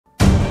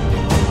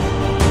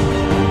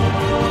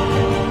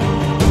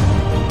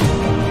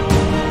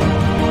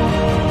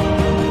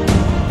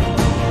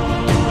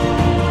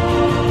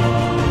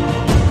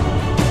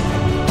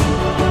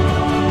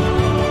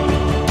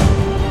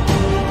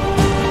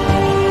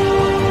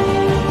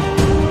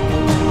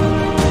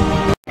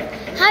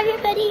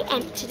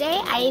and today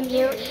I am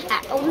here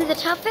at Only the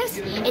Toughest,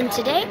 and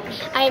today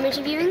I am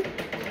interviewing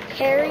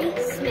Harry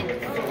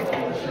Smith.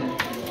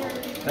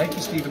 Thank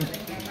you, Stephen.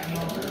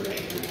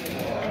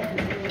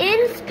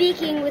 In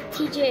speaking with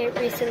TJ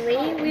recently,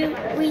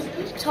 we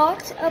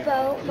talked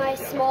about my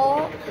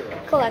small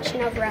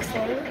collection of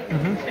wrestling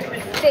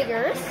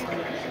figures.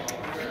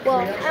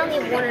 Well, I only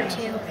have 1,000 or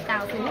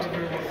 2,000.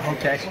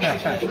 Okay.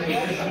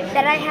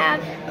 That I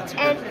have,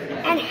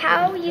 and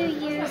how you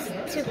used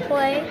to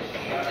play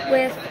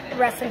with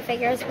wrestling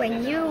figures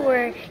when you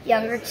were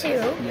younger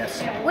too.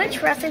 Yes.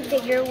 Which wrestling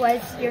figure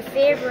was your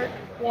favorite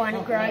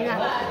one growing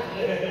up?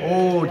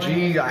 Oh,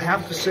 gee, I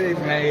have to say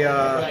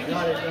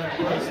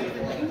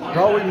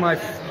probably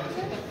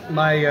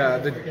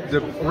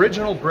the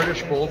original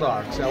British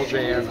Bulldogs,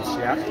 LJNs.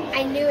 Yeah.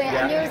 I knew it.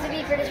 Yeah. I knew it was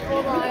a British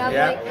Bulldog.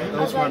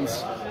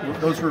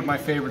 Those were my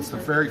favorites, the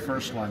very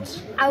first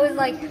ones. I was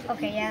like,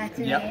 okay, yeah, that's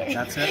it. Yep,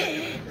 that's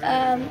it.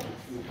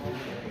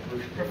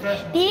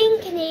 Being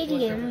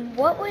Canadian,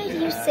 what would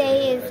you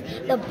say is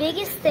the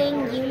biggest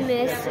thing you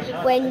miss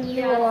when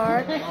you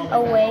are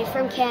away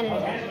from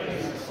Canada?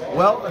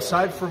 Well,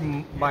 aside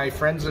from my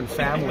friends and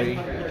family,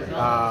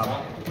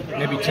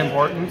 maybe Tim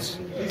Hortons,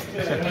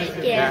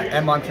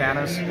 and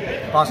Montana's,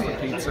 Boston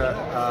Pizza,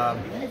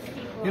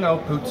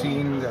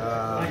 poutine,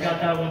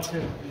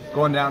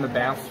 going down to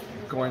Banff,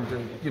 going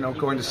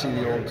to see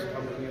the old,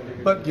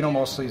 but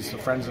mostly it's the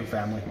friends and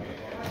family.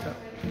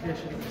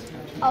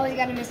 Always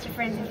gotta miss your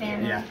friends and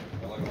family. Yeah.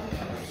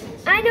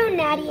 I know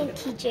Natty and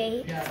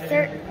TJ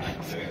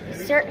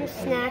certain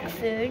snack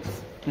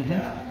foods,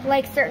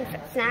 like certain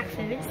snack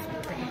foods.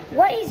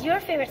 What is your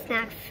favorite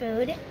snack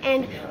food,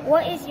 and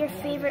what is your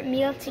favorite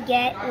meal to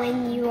get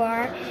when you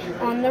are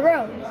on the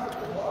road?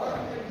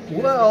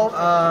 Well,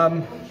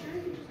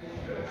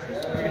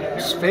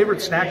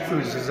 favorite snack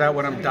foods, is that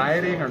when I'm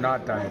dieting or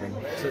not dieting?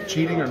 Is it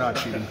cheating or not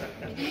cheating?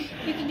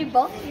 You can do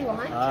both if you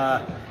want.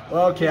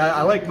 Well, okay,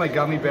 I like my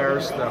gummy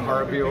bears, the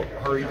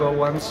Haribo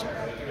ones.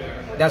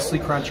 Nestle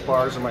Crunch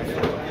bars are my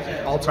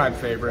all-time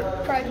favorite.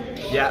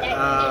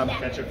 Yeah,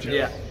 ketchup chips.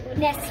 Yeah.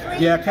 Nestle.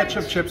 Yeah,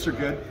 ketchup chips are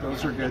good.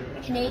 Those are good.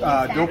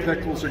 Dill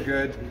pickles are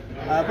good,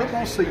 but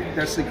mostly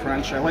Nestle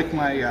Crunch. I like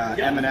my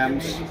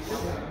M&Ms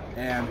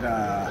and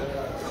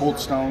Cold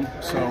Stone.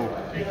 So,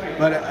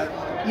 but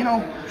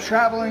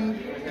traveling,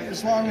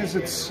 as long as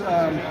it's.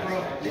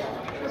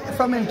 If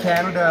I'm in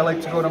Canada, I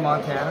like to go to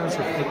Montana's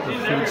if the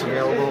food's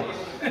available.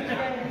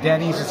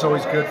 Denny's is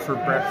always good for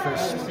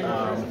breakfast.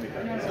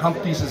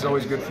 Humpty's is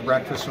always good for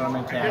breakfast when I'm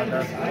in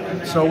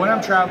Canada. So when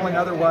I'm traveling,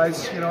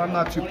 otherwise, I'm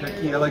not too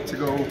picky. I like to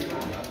go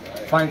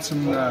find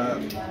some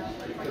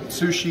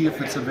sushi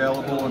if it's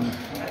available, and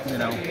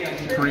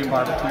Korean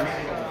barbecue.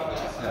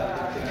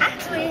 Yeah.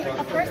 Actually,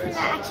 a person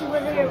that actually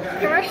was in a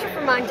commercial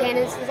for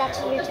Montana's is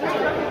actually here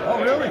tonight. Oh,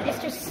 really?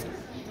 Mr.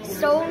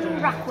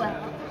 Stone Rockwell.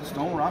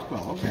 Stone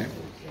Rockwell, okay.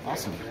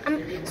 Awesome.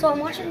 So I'm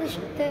watching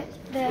the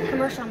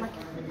commercial. I'm like,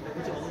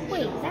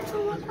 wait, that's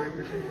Stone Rockwell?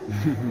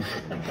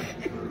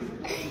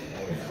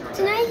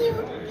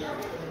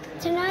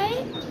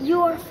 Tonight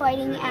you are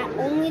fighting at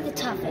Only the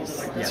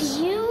Toughest. Yes.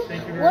 To you,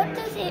 what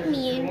does it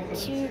mean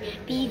to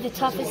be the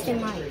toughest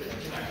in life?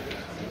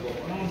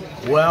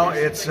 Well,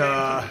 it's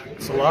a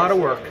lot of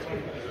work.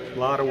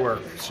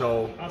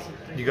 So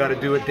you got to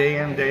do it day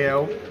in, day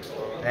out.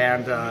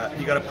 And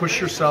you got to push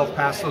yourself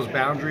past those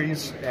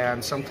boundaries,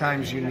 and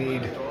sometimes you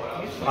need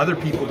other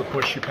people to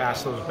push you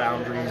past those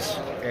boundaries,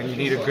 and you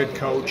need a good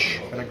coach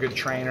and a good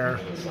trainer,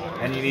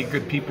 and you need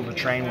good people to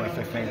train with,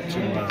 I think,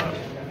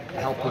 to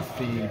help with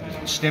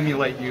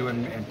stimulate you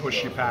and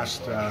push you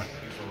past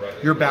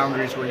your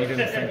boundaries where you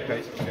didn't think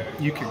that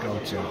you could go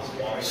to.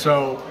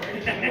 So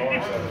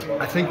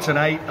I think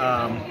tonight,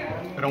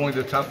 at Only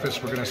the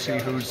Toughest, we're going to see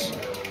who's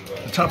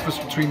the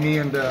toughest between me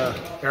and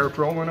Eric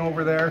Roman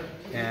over there.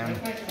 And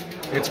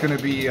it's going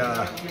to be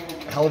a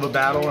hell of a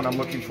battle, and I'm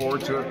looking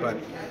forward to it. But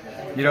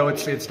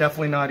it's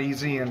definitely not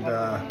easy, and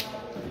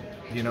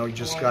you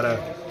just gotta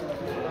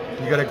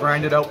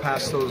grind it out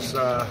past those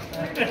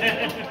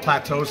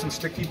plateaus and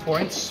sticky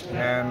points,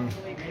 and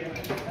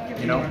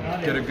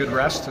get a good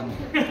rest and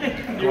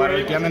go at it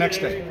again the next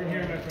day.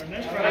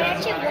 I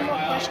actually have one more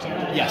question.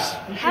 Yes.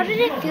 How did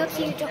it feel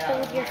to you to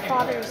hold your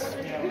father's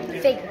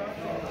figure?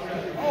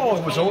 Oh,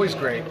 it was always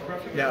great.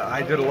 Yeah,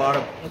 I did a lot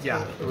of.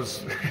 Yeah, it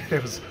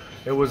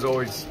was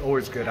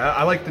always good.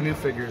 I like the new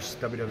figures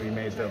WWE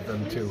made of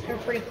them too. They're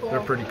pretty cool.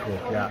 They're pretty cool.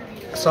 Yeah,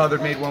 I saw they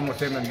made one with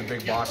him and the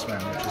Big Boss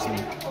Man, which is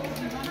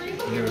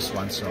the newest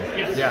one. So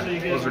yeah,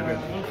 those are good.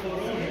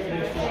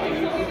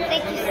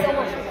 Thank you so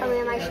much for coming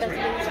on my show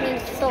today. This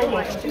means so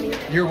much to me.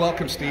 You're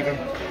welcome, Stephen.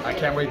 I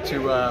can't wait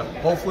to.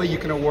 Hopefully, you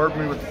can award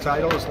me with the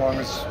title as long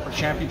as a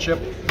championship,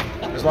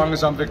 as long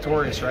as I'm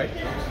victorious, right?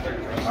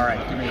 All right,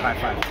 give me a high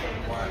five.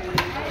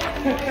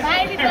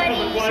 Bye,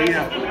 everybody. See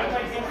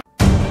ya.